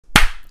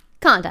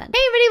content.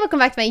 Hey everybody, welcome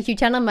back to my YouTube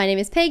channel. My name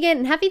is Pagan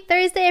and happy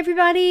Thursday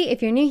everybody.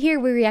 If you're new here,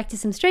 we react to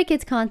some Stray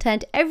Kids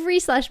content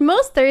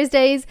every/most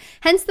Thursdays,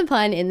 hence the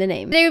pun in the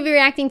name. Today we'll be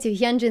reacting to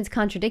Hyunjin's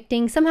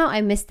Contradicting. Somehow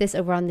I missed this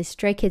over on the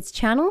Stray Kids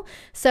channel,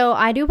 so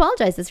I do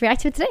apologize. Let's react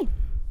to it today.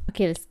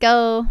 Okay, let's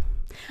go.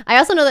 I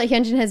also know that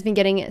Hyunjin has been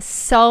getting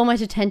so much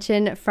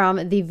attention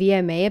from the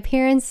VMA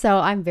appearance, so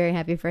I'm very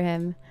happy for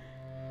him.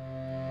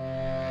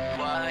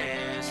 Why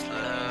is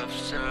love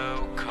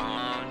so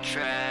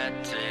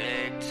contradicting?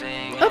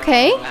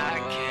 Okay. I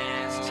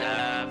can't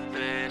stop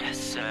it,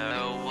 so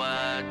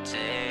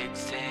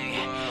addicting.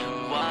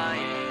 Why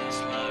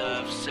is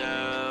love so?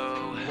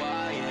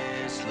 Why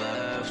is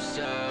love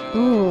so?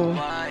 Ooh.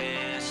 Why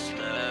is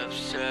love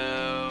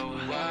so?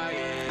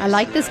 I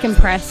like this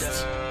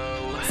compressed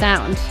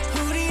sound.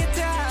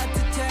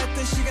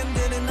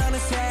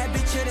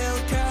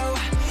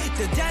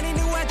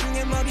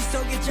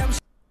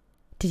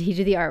 Did he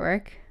do the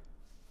artwork?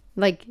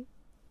 Like,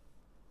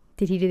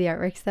 did he do the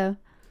artworks though?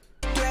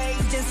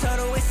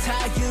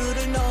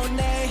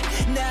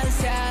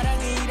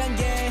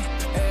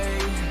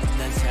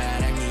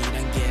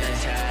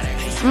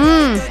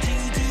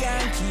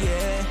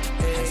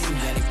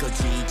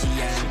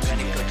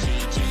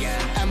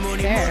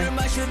 Fair.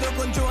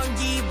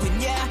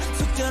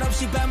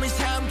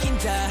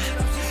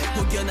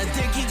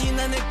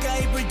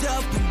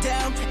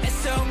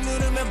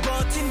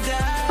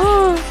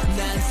 Oh.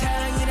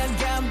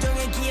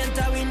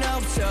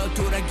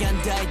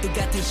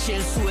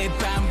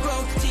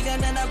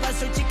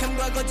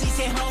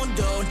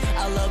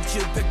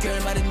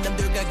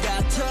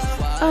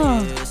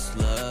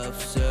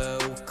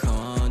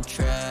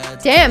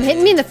 Damn,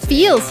 hitting me in the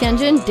feels,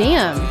 Hyunjin.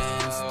 Damn.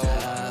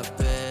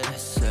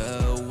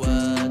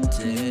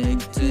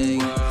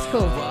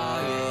 Cool.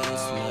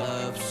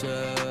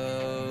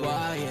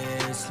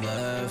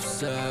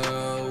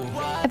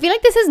 I feel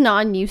like this is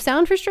not a new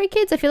sound for Stray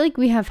Kids. I feel like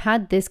we have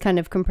had this kind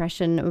of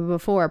compression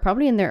before,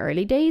 probably in their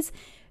early days.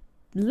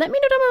 Let me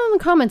know down below in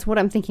the comments what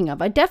I'm thinking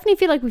of. I definitely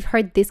feel like we've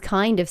heard this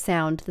kind of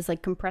sound, this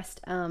like compressed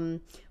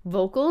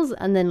vocals,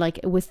 and then like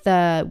with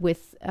a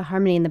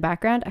harmony in the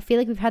background. I feel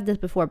like we've had this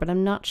before, but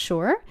I'm not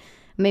sure.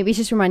 Maybe it's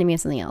just reminding me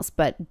of something else.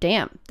 But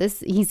damn,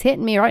 he's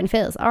hitting me right in the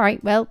feels. All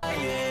right, well.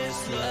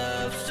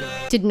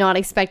 Did not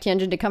expect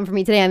Hyunjin to come for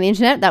me today on the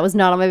internet. That was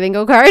not on my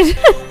bingo card.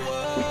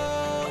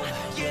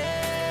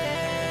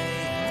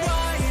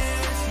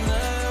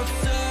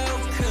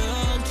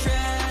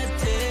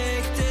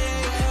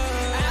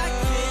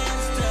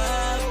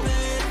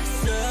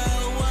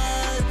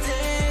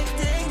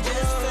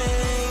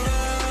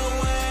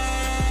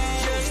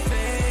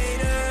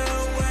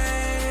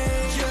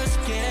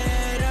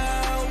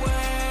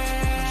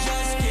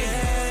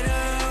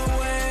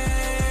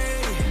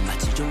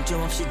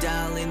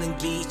 달리는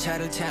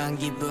기차를 탄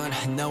기분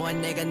너와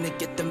내가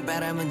느꼈던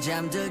바람은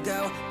잠들고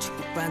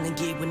축복받는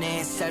기분에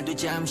햇살도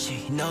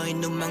잠시 너의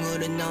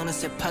눈망울은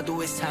어느새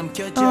파도에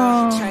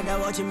삼켜져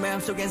차가워진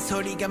마음속엔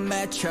소리가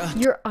맺혀.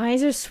 Your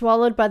eyes are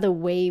swallowed by the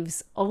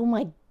waves. Oh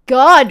my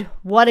God,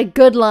 what a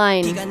good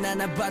line. 네가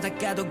나나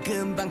바닷가도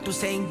금방 또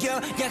생겨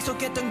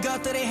약속했던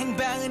것들의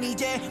행방은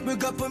이제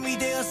물거품이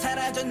되어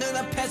사라져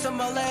눈앞에서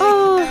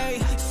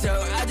멀리. So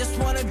I just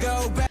wanna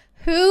go back.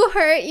 Who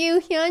hurt you,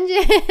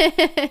 Hyunjin?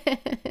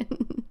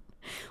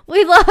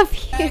 We love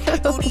you.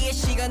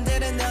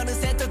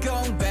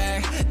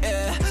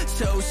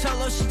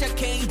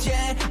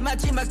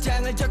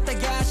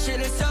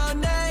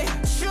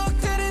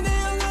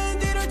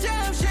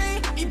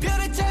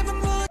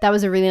 That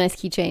was a really nice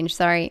key change,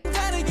 sorry.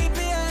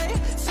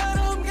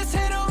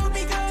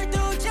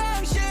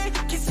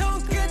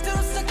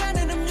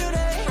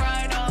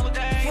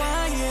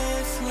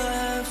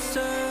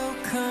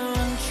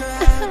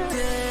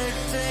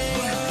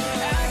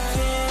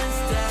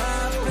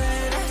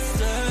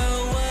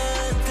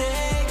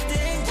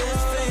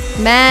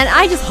 Man,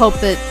 I just hope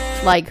that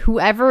like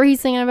whoever he's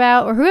singing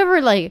about or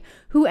whoever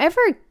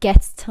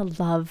gets to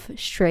love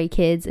Stray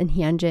Kids and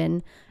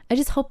Hyunjin, I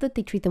just hope that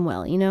they treat them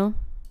well, you know?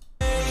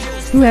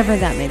 Whoever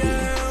that may be.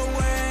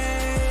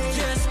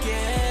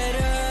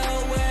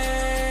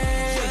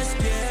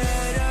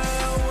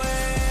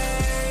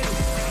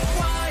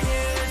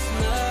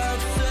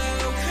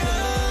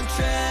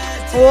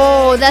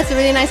 Whoa, that's a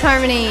really nice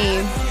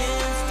harmony.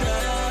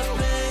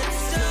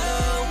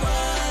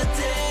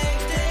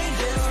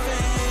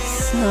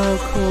 So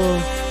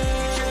cool.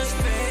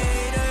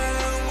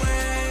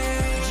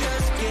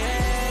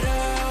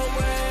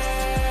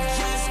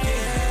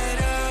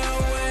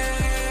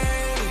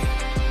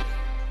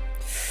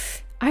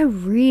 I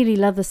really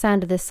love the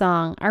sound of this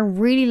song. I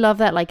really love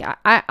that. Like,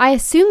 I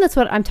assume that's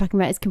what I'm talking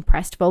about is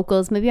compressed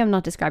vocals. Maybe I'm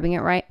not describing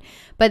it right.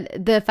 But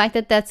the fact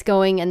that that's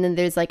going and then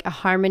there's like a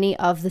harmony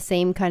of the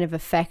same kind of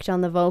effect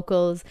on the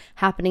vocals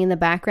happening in the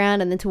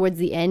background. And then towards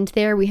the end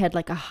there, we had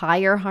like a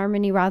higher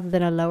harmony rather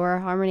than a lower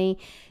harmony.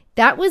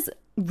 That was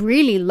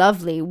really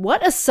lovely.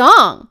 What a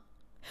song.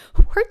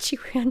 Who hurt you,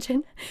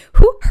 Hyunjin?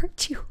 Who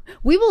hurt you?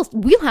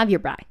 We'll have your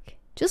back.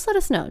 Just let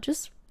us know.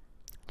 Just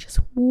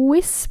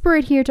whisper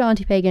it here to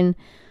Auntie Pagan,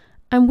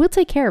 and we'll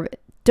take care of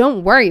it.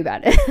 don't worry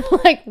about it.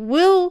 Like,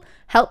 we'll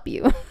help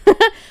you.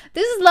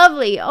 This is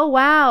lovely. Oh,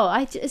 wow.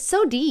 It's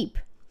so deep.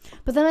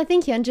 But then I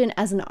think Hyunjin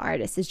as an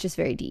artist is just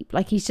very deep.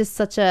 Like, he's just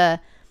such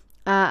a,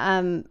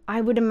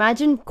 I would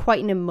imagine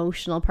quite an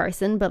emotional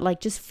person, but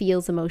like just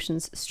feels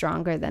emotions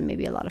stronger than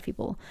maybe a lot of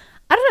people.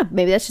 I don't know.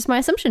 Maybe that's just my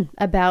assumption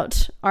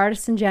about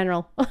artists in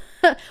general.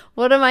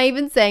 What am I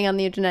even saying on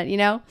the internet, you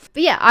know?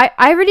 But yeah,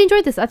 I really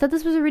enjoyed this. I thought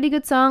this was a really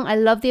good song. I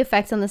love the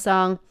effects on the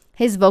song.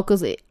 His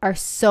vocals are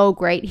so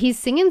great. He's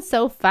singing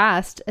so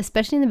fast,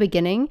 especially in the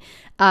beginning,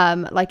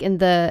 like in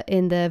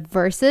the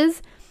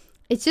verses.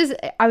 It's just,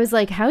 I was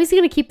like, how is he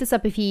going to keep this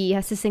up if he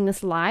has to sing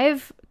this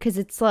live? Because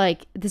it's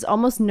like, there's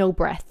almost no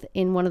breath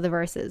in one of the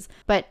verses.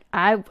 But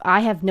I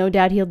have no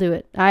doubt he'll do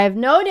it. I have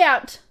no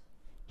doubt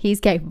he's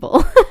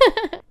capable.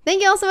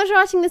 Thank you all so much for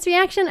watching this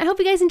reaction. I hope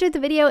you guys enjoyed the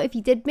video. If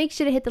you did, make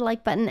sure to hit the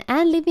like button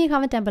and leave me a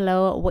comment down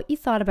below what you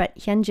thought about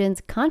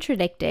Hyunjin's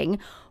Contradicting.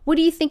 What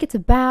do you think it's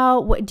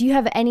about? Do you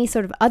have any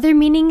sort of other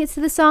meaning to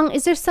the song?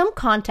 Is there some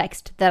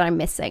context that I'm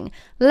missing?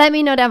 Let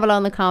me know down below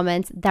in the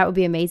comments. That would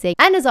be amazing.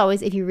 And as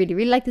always, if you really,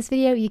 really like this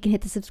video, you can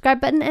hit the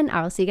subscribe button and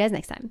I will see you guys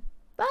next time.